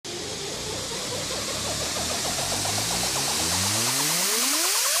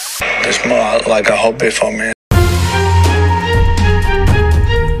It's more like a hobby for me.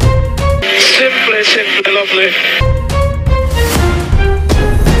 Simply lovely.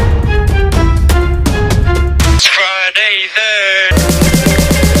 It's Friday then.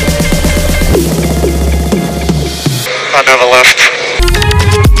 I never left.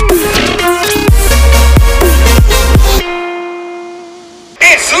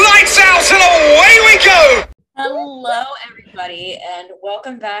 It's lights out and away we go! Hello, everybody, and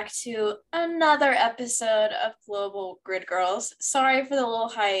welcome back to another episode of Global Grid Girls. Sorry for the little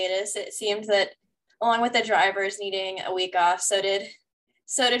hiatus. It seemed that, along with the drivers needing a week off, so did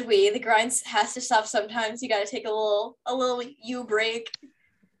we. The grind has to stop sometimes. You got to take a little you break.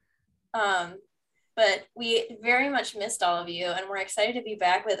 But we very much missed all of you, and we're excited to be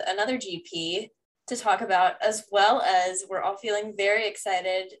back with another GP to talk about, as well as we're all feeling very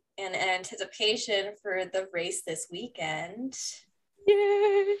excited in anticipation for the race this weekend.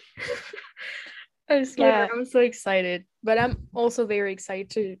 Yay! I'm so excited, but I'm also very excited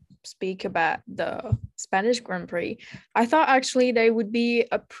to speak about the Spanish Grand Prix. I thought actually that it would be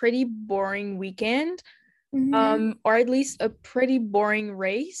a pretty boring weekend, or at least a pretty boring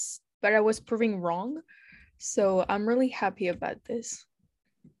race, but I was proving wrong. So I'm really happy about this.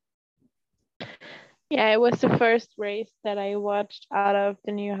 Yeah, it was the first race that I watched out of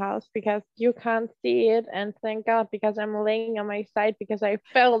the new house because you can't see it, and thank God, because I'm laying on my side because I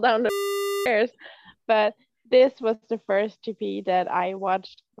fell down the stairs. But this was the first GP that I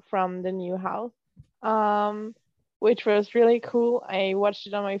watched from the new house, which was really cool. I watched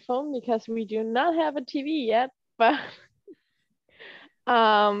it on my phone because we do not have a TV yet, but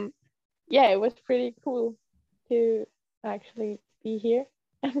yeah, it was pretty cool to actually be here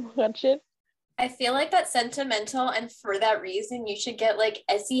and watch it. I feel like that's sentimental, and for that reason, you should get, like,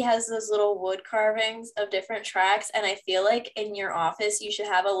 Essie has those little wood carvings of different tracks, and I feel like in your office, you should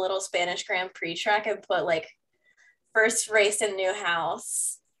have a little Spanish Grand Prix track and put, like, first race in new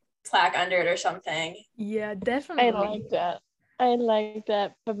house plaque under it or something. Yeah, definitely. I like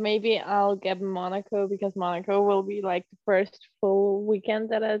that, but maybe I'll get Monaco because Monaco will be, like, the first full weekend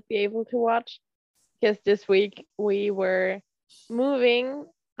that I'll be able to watch, because this week we were moving.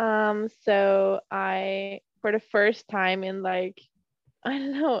 So I, for the first time in, like, I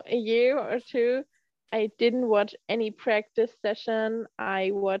don't know, a year or two, I didn't watch any practice session. I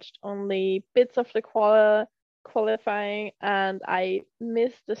watched only bits of the qualifying, and I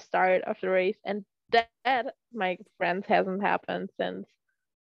missed the start of the race, and that, my friends, hasn't happened since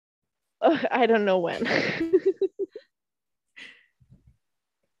I don't know when.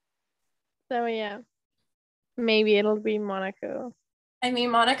 So yeah, maybe it'll be Monaco. I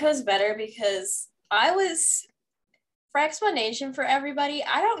mean, Monaco's better because for explanation for everybody,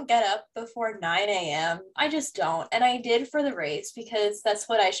 I don't get up before 9 a.m. I just don't. And I did for the race because that's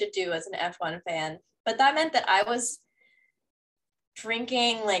what I should do as an F1 fan. But that meant that I was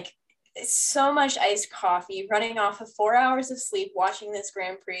drinking, like, so much iced coffee, running off of 4 hours of sleep, watching this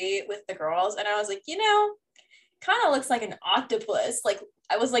Grand Prix with the girls. And I was like, kind of looks like an octopus. Like,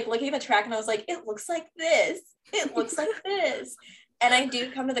 I was, like, looking at the track and I was like, it looks like this. It looks like this. And I do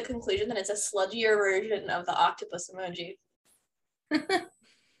come to the conclusion that it's a sludgier version of the octopus emoji.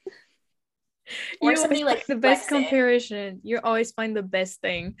 Or something like the best comparison. You always find the best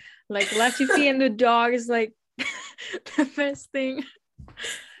thing. Like Latifi and the dog is like the best thing.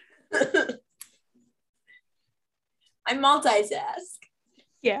 I multitask.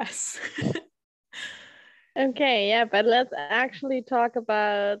 Yes. Okay, yeah, but let's actually talk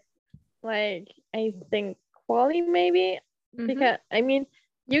about, like, I think quali maybe. Because I mean,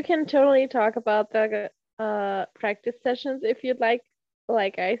 you can totally talk about the practice sessions if you'd like.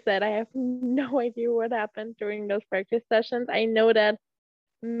 Like I said, I have no idea what happened during those practice sessions. I know that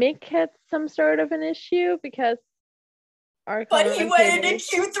Mick had some sort of an issue because but he went into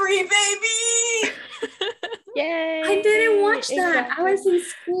Q3, baby. Yay! I didn't watch that. Exactly. I was in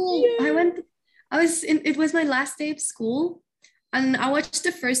school. It was my last day of school, and I watched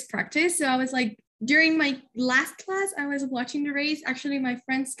the first practice. So I was like, during my last class, I was watching the race. Actually, my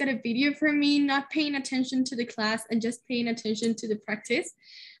friends got a video for me, not paying attention to the class and just paying attention to the practice.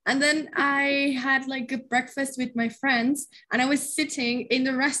 And then I had, like, a breakfast with my friends, and I was sitting in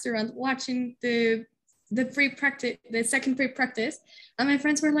the restaurant watching the free practice, the second free practice. And my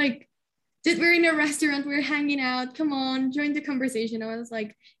friends were like, we're in a restaurant, we're hanging out, come on, join the conversation. I was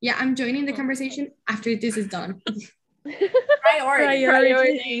like, yeah, I'm joining the conversation after this is done.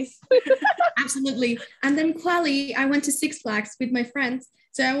 Priorities. Absolutely. And then quali, I went to Six Flags with my friends.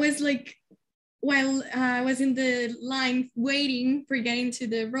 So I was like, while I was in the line waiting for getting to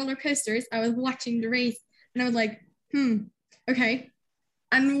the roller coasters, I was watching the race, and I was like, okay,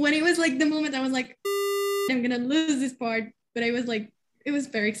 And when it was like the moment, I was like, I'm gonna lose this part. But I was like, it was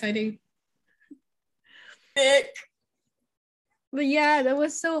very exciting. Nick. But yeah, that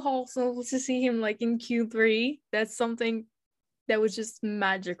was so wholesome to see him like in Q3. That's something that was just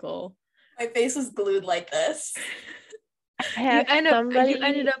magical. My face was glued like this. You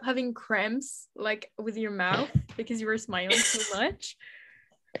ended up having cramps like with your mouth because you were smiling so much.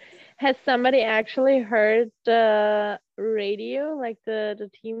 Has somebody actually heard the radio, like the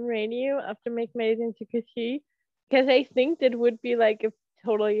team radio after Make Made into Kushi? Because I think that would be like a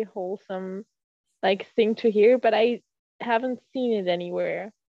totally wholesome like thing to hear, but I haven't seen it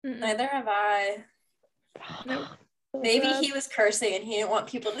anywhere. Neither have I. Nope. Maybe he was cursing and he didn't want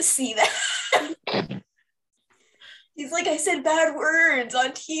people to see that. He's like, I said bad words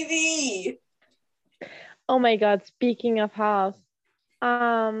on TV. Oh my god, speaking of house,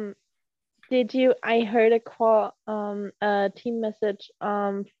 I heard a team message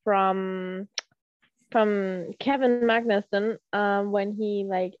from Kevin Magnussen when he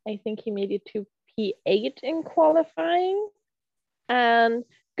like I think he made it to P8 in qualifying, and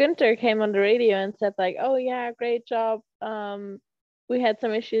Günther came on the radio and said like, oh yeah, great job, we had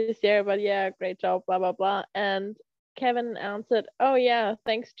some issues there, but yeah, great job, blah blah blah. And Kevin answered, oh yeah,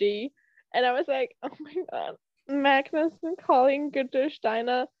 thanks G. And I was like, oh my god, Magnussen calling Günther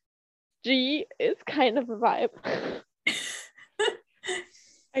Steiner G is kind of a vibe.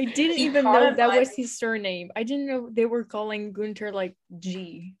 I didn't even know that was his surname. I didn't know they were calling Günther like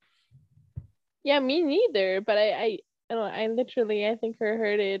G. Yeah, me neither. But I literally I think I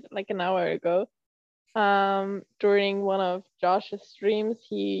heard it like an hour ago. During one of Josh's streams,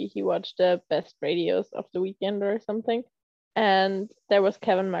 he watched the best radios of the weekend or something, and there was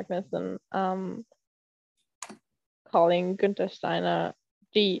Kevin Magnussen calling Günther Steiner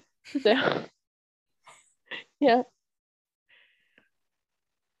G. So yeah.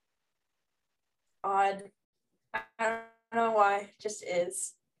 Odd. I don't know why. Just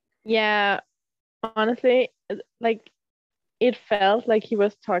is. Yeah, honestly, like it felt like he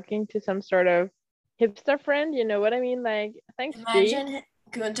was talking to some sort of hipster friend, you know what I mean? Like, thanks, Imagine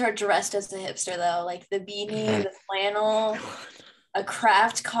Günther dressed as a hipster though, like the beanie, the flannel, a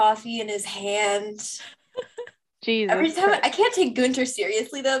craft coffee in his hand. Jesus. Every time I can't take Günther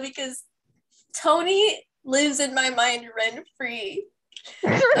seriously though, because Tony lives in my mind rent free.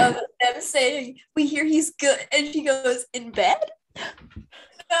 Of them saying, we hear he's good, and she goes, in bed?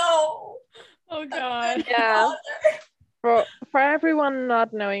 No. Oh god. Yeah. For everyone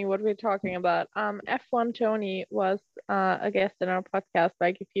not knowing what we're talking about, F1 Tony was a guest in our podcast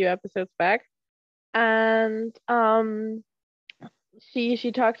like a few episodes back, and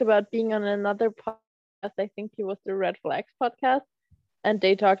she talked about being on another podcast. I think it was the Red Flags podcast, and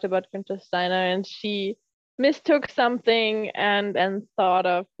they talked about Günther Steiner, and she mistook something and thought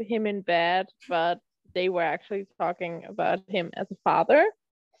of him in bed, but they were actually talking about him as a father.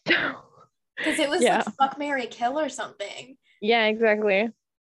 So because it was like fuck, marry, kill or something. Yeah, exactly.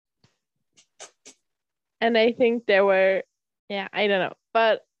 And I think there were, I don't know,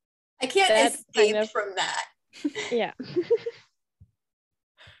 but I can't escape from that. Yeah.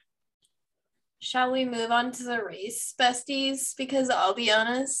 Shall we move on to the race, besties? Because I'll be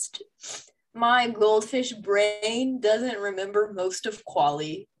honest, my goldfish brain doesn't remember most of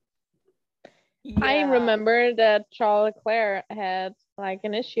quali. Yeah. I remember that Charles Leclerc had like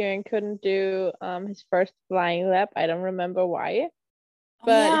an issue and couldn't do his first flying lap. I don't remember why.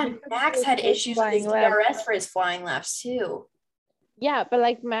 But Max had issues with his DRS for his flying laps too. Yeah, but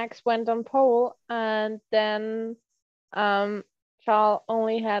like Max went on pole, and then Charles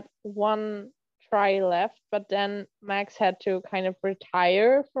only had one try left, but then Max had to kind of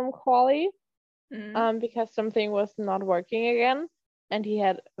retire from quali because something was not working again, and he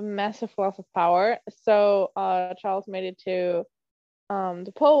had a massive loss of power. So Charles made it to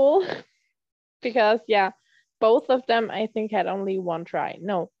the pole because both of them I think had only one try.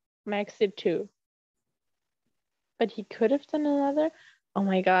 No, Max did two, but he could have done another. Oh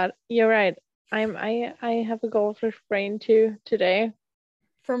my god, you're right. I have a goldfish brain too today.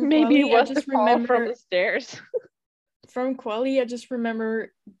 From maybe quali, it was the fall from the stairs. From quali, I just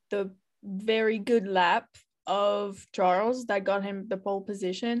remember the very good lap of Charles that got him the pole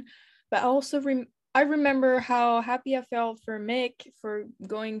position, but also I remember how happy I felt for Mick for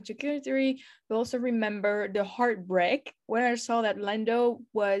going to Q3, but also remember the heartbreak when I saw that Lando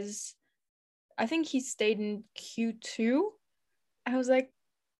was, I think he stayed in Q2. I was like,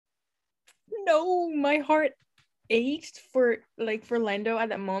 no, my heart ached for Lando at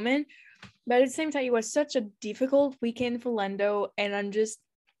that moment. But at the same time, it was such a difficult weekend for Lando, and I'm just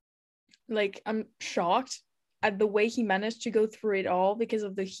like, I'm shocked at the way he managed to go through it all because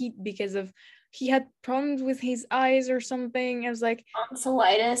of the heat, because of he had problems with his eyes or something. I was like,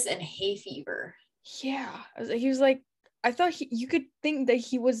 tonsillitis and hay fever. yeah. He was like, I thought you could think that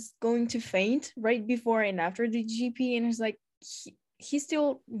he was going to faint right before and after the GP, and it's like he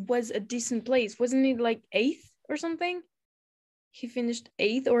still was a decent place. Wasn't it like 8th or something? He finished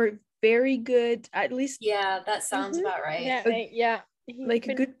 8th or very good, at least. Yeah, that sounds about right. Yeah. Like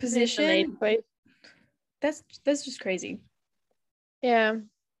a good position. That's just crazy. Yeah.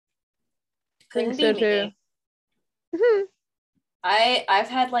 Couldn't think be so me. I've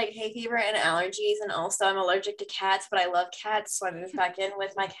had like hay fever and allergies, and also I'm allergic to cats, but I love cats, so I moved back in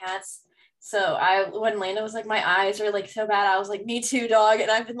with my cats. So when Lena was like, my eyes are like so bad, I was like, me too, dog.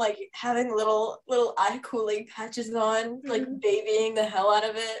 And I've been like having little eye cooling patches on, like babying the hell out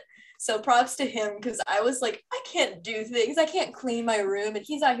of it. So props to him, because I was like, I can't do things. I can't clean my room, and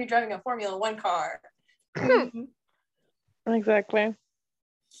he's out here driving a Formula One car. Exactly.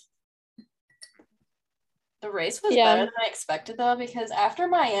 The race was better than I expected, though, because after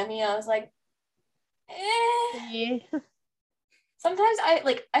Miami, I was like, Yeah. Sometimes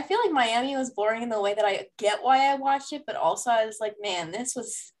I feel like Miami was boring in the way that I get why I watched it, but also I was like, man, this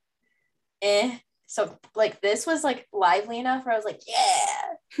was So like this was like lively enough where I was like,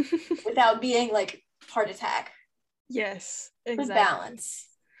 yeah, without being like heart attack. Yes, exactly. With balance.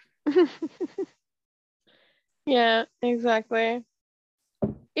 Yeah, exactly.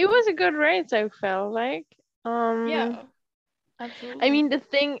 It was a good race, I felt like. Yeah, absolutely. I mean, the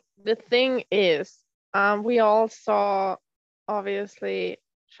thing is, we all saw obviously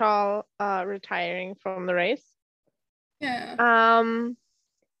Charles retiring from the race. Yeah.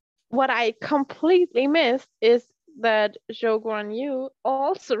 What I completely missed is that Zhou Guanyu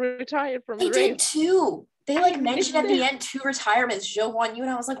also retired from the race. They did too. They like mentioned at the end 2 retirements, Zhou Guanyu, and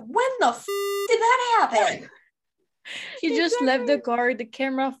I was like, when the did that happen? He just left the car, the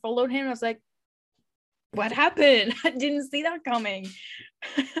camera followed him. I was like, what happened? I didn't see that coming.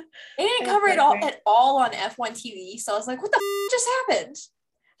 They didn't cover it at all on F1 TV, so I was like, what the just happened?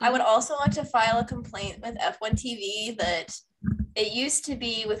 I would also like to file a complaint with F1 TV that it used to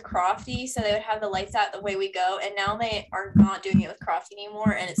be with Crofty, so they would have the lights out, the way we go, and now they are not doing it with Crofty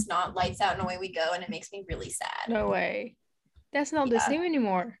anymore, and it's not lights out and away we go, and it makes me really sad. No way. That's not the same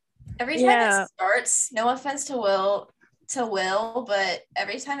anymore. Every time it starts, no offense to Will, but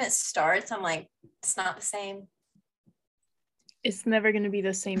every time it starts, I'm like, it's not the same. It's never going to be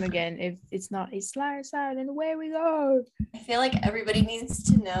the same again if it's not a slide side and away we go. I feel like everybody needs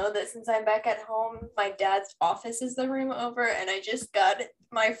to know that since I'm back at home, my dad's office is the room over, and I just got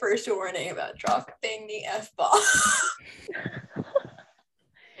my first warning about dropping the F-bomb.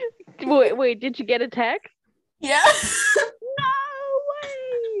 Wait, did you get a text? Yeah. No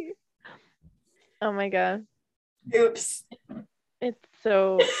way. Oh my god. Oops. It's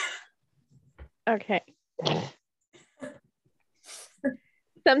so okay.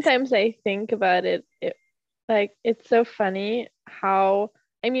 Sometimes I think about it, like it's so funny how,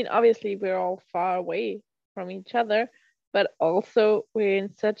 I mean, obviously we're all far away from each other, but also we're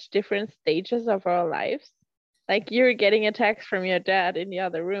in such different stages of our lives. Like you're getting a text from your dad in the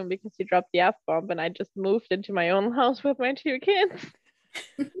other room because he dropped the F-bomb, and I just moved into my own house with my 2 kids.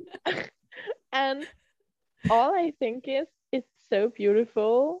 And all I think is it's so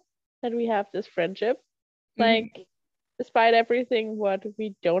beautiful that we have this friendship. Like, despite everything what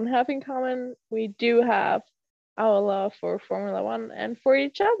we don't have in common, we do have our love for Formula One and for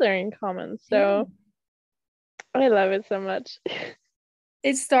each other in common. So I love it so much.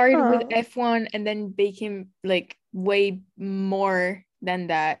 It started with F1 and then became like way more than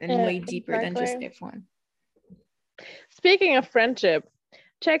that and way deeper than just F1. Speaking of friendship,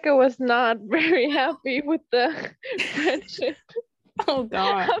 Checo was not very happy with the friendship. Oh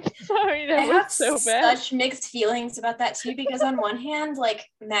god. I'm sorry, that I was so bad. Such mixed feelings about that too, because on one hand, like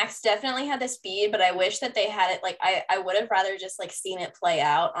Max definitely had the speed, but I wish that they had it like I would have rather just like seen it play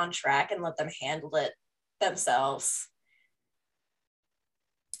out on track and let them handle it themselves.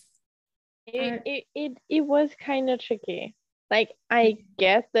 It was kind of tricky. Like I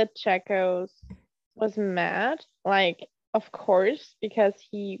get that Checo was mad, like of course, because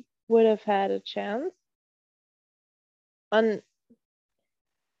he would have had a chance.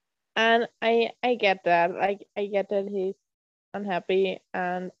 And I get that. Like I get that he's unhappy,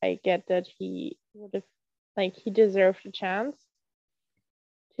 and I get that he would have, like, he deserved a chance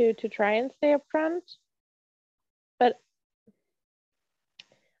to try and stay up front. But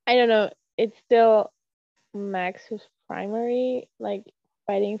I don't know, it's still Max who's primary, like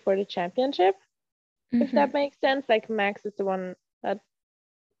fighting for the championship, if that makes sense. Like Max is the one that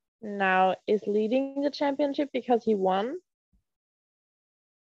now is leading the championship because he won.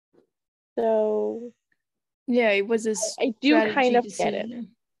 So Yeah, it was a I do kind strategy of get it.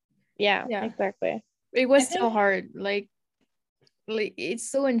 decision. Yeah, Yeah. exactly. It was think- so hard. Like it's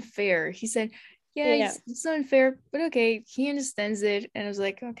so unfair. He said, yeah, Yeah. it's so unfair, but okay, he understands it. And I was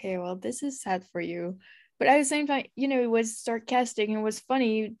like, okay, well, this is sad for you. But at the same time, you know, it was sarcastic and it was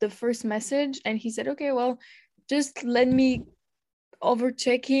funny, the first message. And he said, okay, well, just let me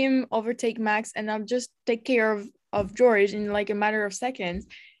overtake Max, and I'll just take care of George in like a matter of seconds.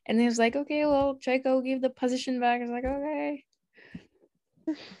 And he was like, okay, well, Checo, give the position back. I was like, okay.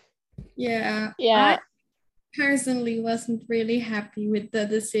 Yeah. Yeah. I personally wasn't really happy with the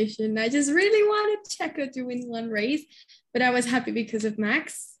decision. I just really wanted Checo to win one race, but I was happy because of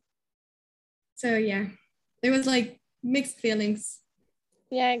Max. So yeah, there was like mixed feelings.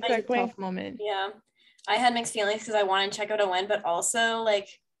 Yeah, It was a exactly. tough moment. Yeah, I had mixed feelings because I wanted Checo to win, but also like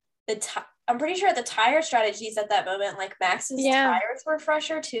I'm pretty sure the tire strategies at that moment, like Max's tires were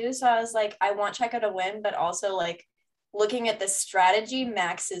fresher too. So I was like, I want Checo to win, but also like looking at the strategy,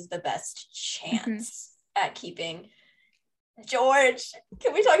 Max is the best chance at keeping George.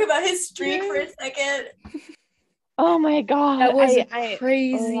 Can we talk about his streak for a second? Oh my god, That was a I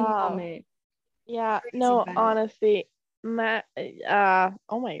crazy love. moment. Yeah, Crazy no, bad. honestly, oh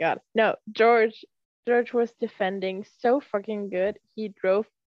my god, no, George was defending so fucking good. He drove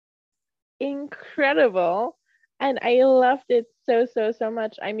incredible, and I loved it so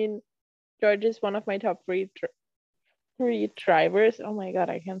much. I mean, George is one of my top three drivers. Oh my god,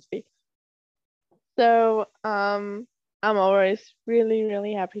 I can't speak. So I'm always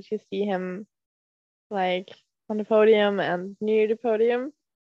really happy to see him like on the podium and near the podium.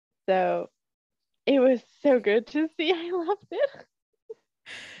 So it was so good to see. I loved it.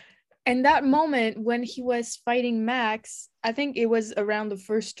 And that moment when he was fighting Max, I think it was around the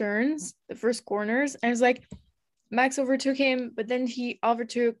first turns, the first corners, and it's like Max overtook him, but then he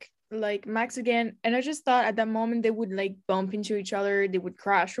overtook like Max again. And I just thought at that moment they would like bump into each other, they would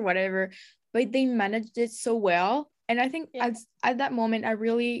crash or whatever, but they managed it so well. And I think at that moment I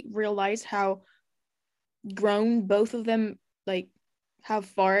really realized how grown both of them, like how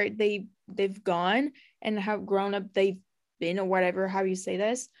far they've gone and how grown up they've been, or whatever, how you say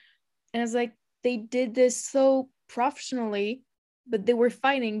this. And it's like they did this so professionally, but they were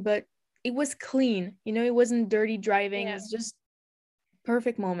fighting, but it was clean, you know, it wasn't dirty driving. It's just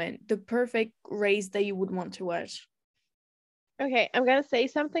perfect moment, the perfect race that you would want to watch. Okay, I'm gonna say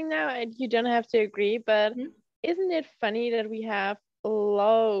something now, and you don't have to agree, but isn't it funny that we have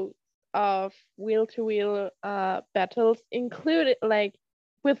loads of wheel-to-wheel battles included, like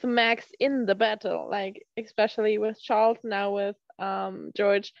with Max in the battle, like especially with Charles, now with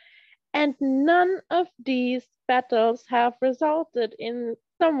George, and none of these battles have resulted in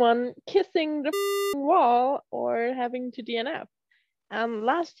someone kissing the wall or having to DNF.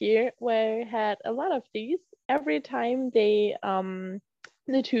 Last year we had a lot of these. Every time they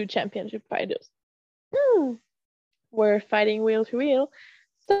the two championship fighters were fighting wheel to wheel,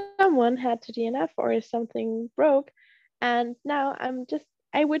 someone had to DNF or something broke. And now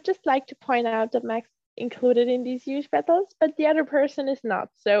I would just like to point out that Max included in these huge battles, but the other person is not.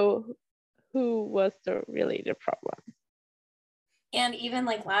 So who was really the problem? And even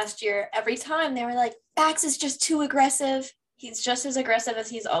like last year, every time they were like, Max is just too aggressive. He's just as aggressive as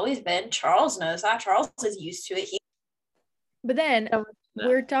he's always been. Charles knows that. Charles is used to it. But then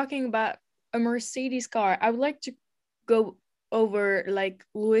we're talking about a Mercedes car. I would like to go over like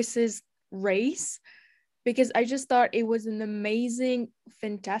Lewis's race, because I just thought it was an amazing,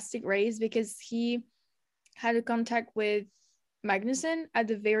 fantastic race, because he had a contact with Magnussen at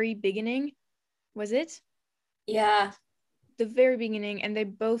the very beginning. Was it? Yeah. The very beginning, and they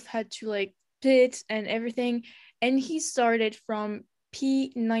both had to like pit and everything. And he started from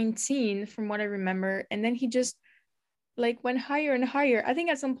P19 from what I remember, and then he just like went higher and higher. I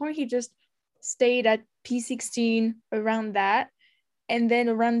think at some point he just stayed at P16 around that, and then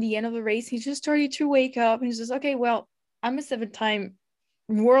around the end of the race he just started to wake up and he's just, okay, well, I'm a 7-time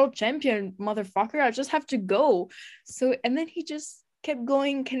world champion, motherfucker, I just have to go. So and then he just kept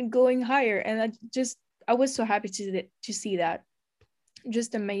going higher, and I was so happy to see that.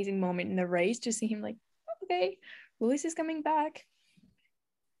 Just amazing moment in the race to see him like, okay, Lewis is coming back.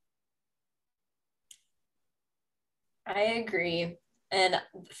 I agree. And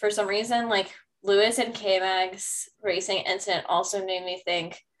for some reason, like Lewis and K-Mag's racing incident also made me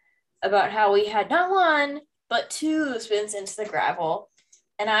think about how we had not one, but two spins into the gravel.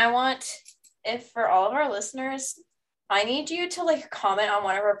 And I want, if for all of our listeners, I need you to like comment on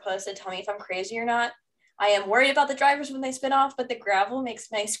one of our posts and tell me if I'm crazy or not. I am worried about the drivers when they spin off, but the gravel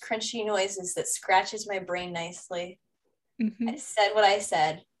makes nice crunchy noises that scratches my brain nicely. I said what I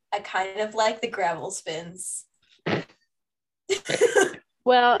said. I kind of like the gravel spins.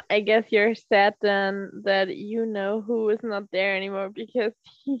 Well, I guess you're sad then that you know who is not there anymore because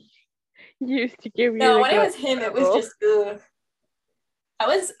he used to give you No, the when it good was him, it was gravel. just ugh.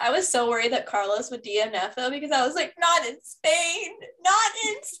 I was so worried that Carlos would DNF though because I was like, not in Spain, not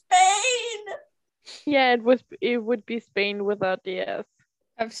in Spain. Yeah, it would be Spain without the S.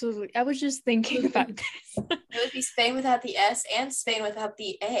 Absolutely. I was just thinking about this. It would be Spain without the S and Spain without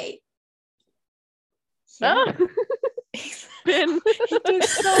the A. Yeah. Oh. Spin. It took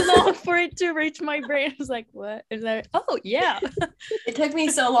so long for it to reach my brain. I was like, what? And then, oh yeah. It took me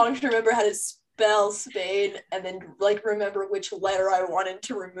so long to remember how to spell Spain and then like remember which letter I wanted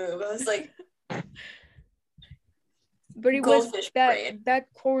to remove. I was like, But it was goldfish that brain. that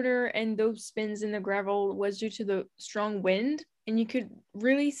corner and those spins in the gravel was due to the strong wind, and you could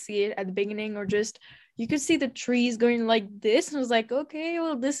really see it at the beginning, or just you could see the trees going like this, and I was like, okay,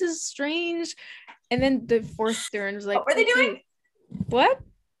 well, this is strange. And then the fourth turn was like, What were they doing? What?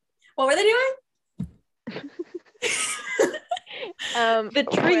 What were they doing? The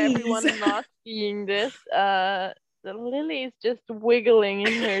For trees. everyone not seeing this, the Lily is just wiggling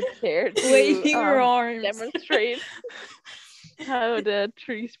in her chair to Waving her arms. demonstrate how the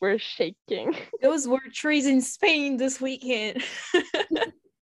trees were shaking. Those were trees in Spain this weekend.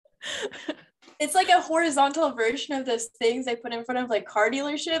 It's like a horizontal version of those things they put in front of like car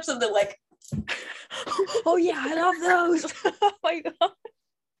dealerships of the like. Oh yeah, I love those. Oh my god.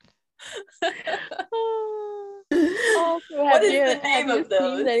 Also, What is the name of seen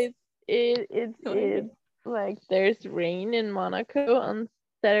those? that it's like there's rain in Monaco on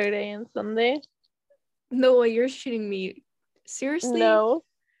Saturday and Sunday? No way, you're shitting me. Seriously? No.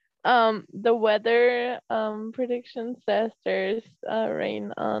 The weather prediction says there's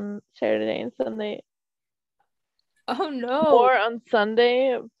rain on Saturday and Sunday. Oh no. More on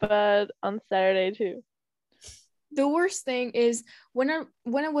Sunday, but on Saturday too. The worst thing is when I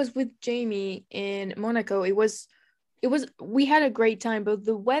was with Jamie in Monaco, it was we had a great time, but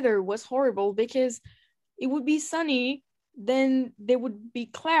the weather was horrible because it would be sunny, then there would be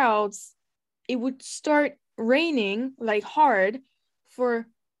clouds, it would start raining like hard for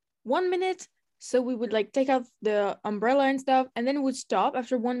 1 minute, so we would like take out the umbrella and stuff, and then it would stop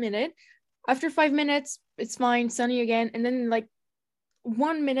after 1 minute. After 5 minutes, it's fine, sunny again, and then like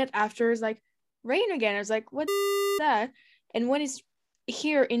 1 minute after is like rain again. I was like, what is that? And when it's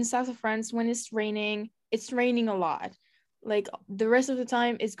here in south of France, when it's raining a lot. Like the rest of the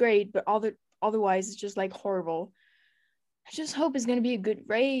time it's great, but otherwise it's just like horrible. I just hope it's gonna be a good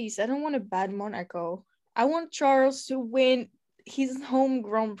race. I don't want a bad Monaco. I want Charles to win his home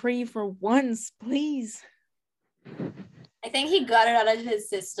Grand Prix for once, please. I think he got it out of his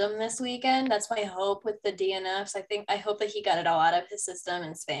system this weekend. That's my hope with the DNFs. I hope that he got it all out of his system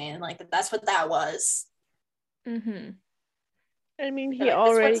in Spain. Like that's what that was. Mm-hmm. I mean, he Like,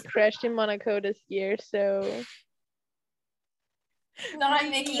 already crashed in Monaco this year, so not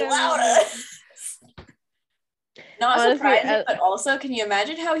Mickey Lauda. Not honestly, surprising, but also, can you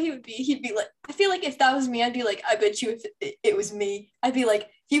imagine how he would be? He'd be like, I feel like if that was me, I'd be like, I bet you if it was me, I'd be like,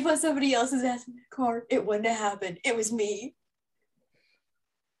 if you put somebody else's ass in the car, it wouldn't have happened. It was me.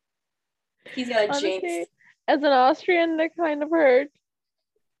 He's got a honestly, jinx. as an Austrian, that kind of hurt.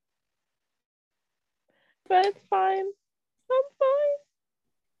 But it's fine. I'm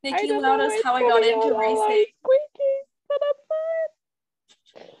fine. Mickey Lauda's how I got into racing. Squeaky, but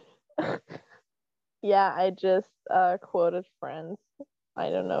I'm fine. Yeah, I just quoted Friends. I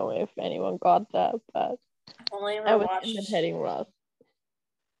don't know if anyone got that, but Only I was watched. imitating Ross.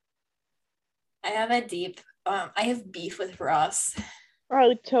 I have a deep. I have beef with Ross.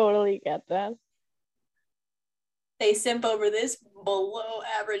 I totally get that. They simp over this below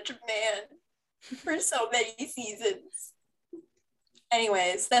average man for so many seasons.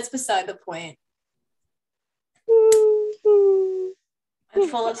 Anyways, that's beside the point. I'm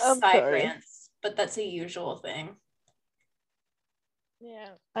full of side rants, but that's a usual thing. Yeah,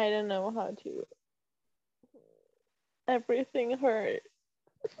 I don't know how to. Everything hurt.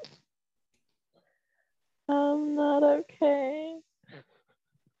 I'm not okay.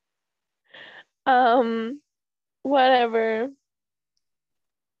 Whatever.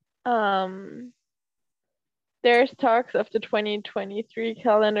 There's talks of the 2023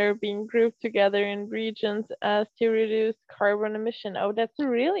 calendar being grouped together in regions as to reduce carbon emission. Oh, that's a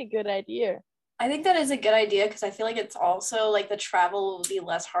really good idea. I think that is a good idea because I feel like it's also like the travel will be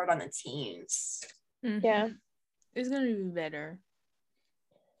less hard on the teams. Mm-hmm. Yeah. It's gonna be better.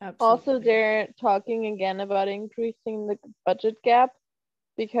 Also, Absolutely. they're talking again about increasing the budget gap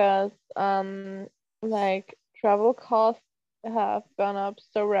because like travel costs have gone up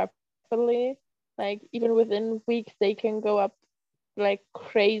so rapidly. Like even within weeks they can go up like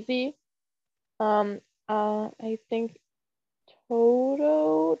crazy. Um I think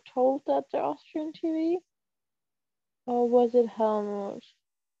Toto told that to Austrian TV, or was it Helmut?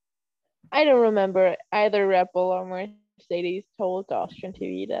 I don't remember. Either Red Bull or Mercedes told the Austrian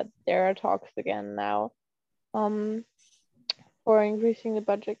TV that there are talks again now um for increasing the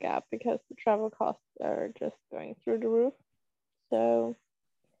budget gap because the travel costs are just going through the roof. So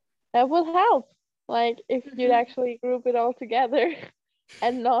that would help. Like if you'd actually group it all together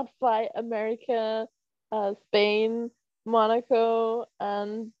and not fly America, Spain, Monaco,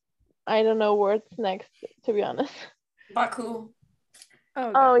 and I don't know what's next, to be honest. Baku. Oh,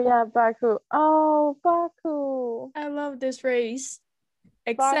 Oh God. yeah, Baku. Oh, Baku. I love this race.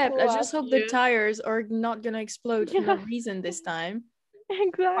 Baku Except I just last hope the year. tires are not gonna explode for no Yeah, reason this time. Baku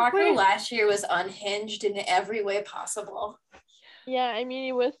exactly. last year was unhinged in every way possible. Yeah, I mean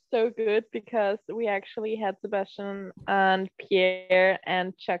it was so good because we actually had Sebastian and Pierre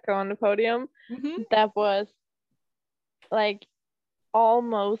and Checo on the podium. Mm-hmm. That was like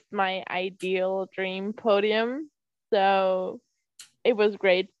almost my ideal dream podium. So it was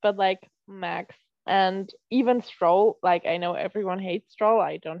great, but like Max and even Stroll, like I know everyone hates Stroll.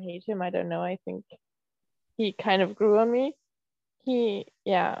 I don't hate him. I don't know. I think he kind of grew on me.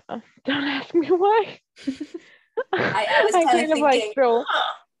 Yeah, don't ask me why. I was I kind of kind of like thinking, Stroll.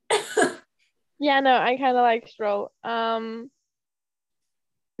 huh. Yeah, no, I kind of like Stroll. Not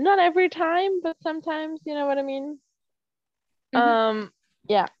every time, but sometimes, you know what I mean? Um,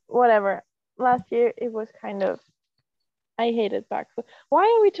 yeah, whatever. Last year it was kind of I hated Baku. Why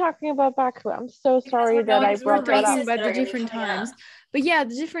are we talking about Baku? I'm so Because sorry we're that going I Because we're through brought that talking up. races about that the are going to be different coming up. times. But yeah,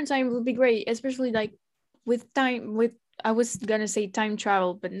 the different time will be great, especially like with time with I was gonna say time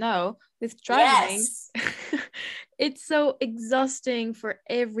travel, but no, with traveling, Yes. it's so exhausting for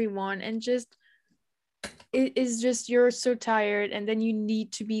everyone and just it is just you're so tired and then you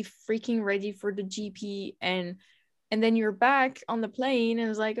need to be freaking ready for the GP and then you're back on the plane and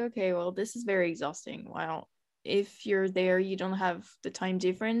it's like, okay, well, this is very exhausting. Wow. If you're there, you don't have the time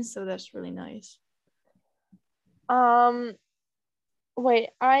difference, so that's really nice. Um, Wait,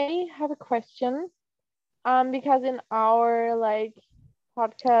 I have a question. Because in our like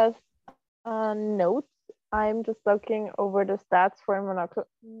podcast notes, I'm just looking over the stats for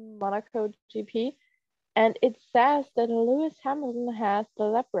Monaco GP, and it says that Lewis Hamilton has the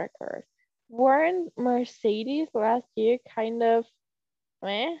lap record. Weren't Mercedes last year kind of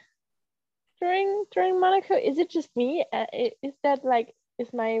meh during Monaco? Is it just me? Is that like is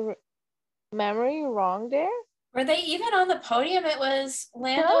my memory wrong there? Were they even on the podium? It was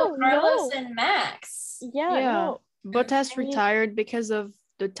Lando, No, Carlos, no. and Max. Yeah, Yeah. no. Bottas I mean, retired because of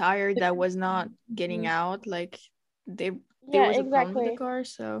the tire that was not getting out. Like they there yeah, was a problem with the exactly. car,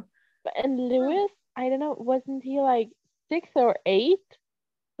 so And Lewis, I don't know, wasn't he like 6 or 8?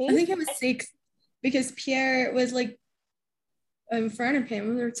 I think it I- was 6 because Pierre was like in front of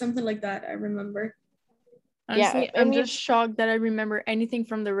him or something like that. I remember. Yeah, honestly, I I'm mean, just shocked that I remember anything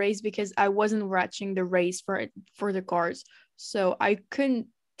from the race because I wasn't watching the race for the cars. So I couldn't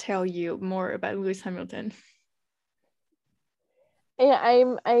tell you more about Lewis Hamilton.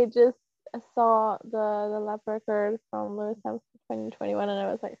 yeah, I just saw the lap record from Lewis Hamilton 2021 and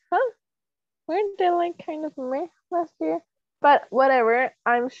I was like, huh? Weren't they like kind of meh last year? But whatever,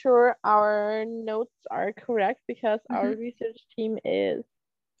 I'm sure our notes are correct because our Mhm. research team is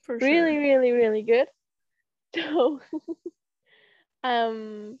For really, sure. really, really good. So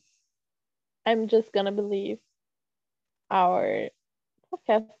um I'm just gonna believe our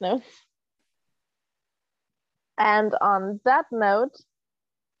podcast notes. And on that note,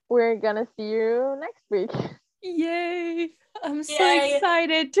 we're gonna see you next week. Yay! I'm so Yay.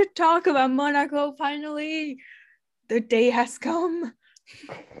 excited to talk about Monaco finally. The day has come.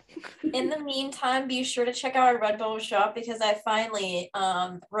 In the meantime, be sure to check out our Red Bull shop because I finally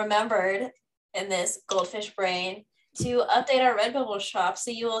remembered in this goldfish brain to update our Red Bubble shop.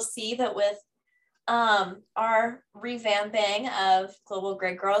 So you will see that with our revamping of Global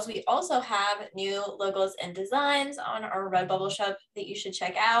Grid Girls, we also have new logos and designs on our Redbubble shop that you should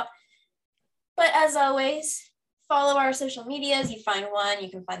check out. But as always, follow our social medias. You find one, you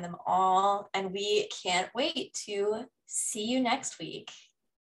can find them all. And we can't wait to see you next week.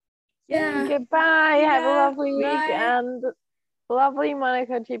 Yeah. Goodbye. Have a Yeah, lovely week bye. and lovely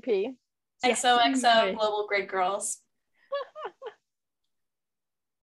Monaco GP. Yes, XOXO enjoy. Global Grid Girls.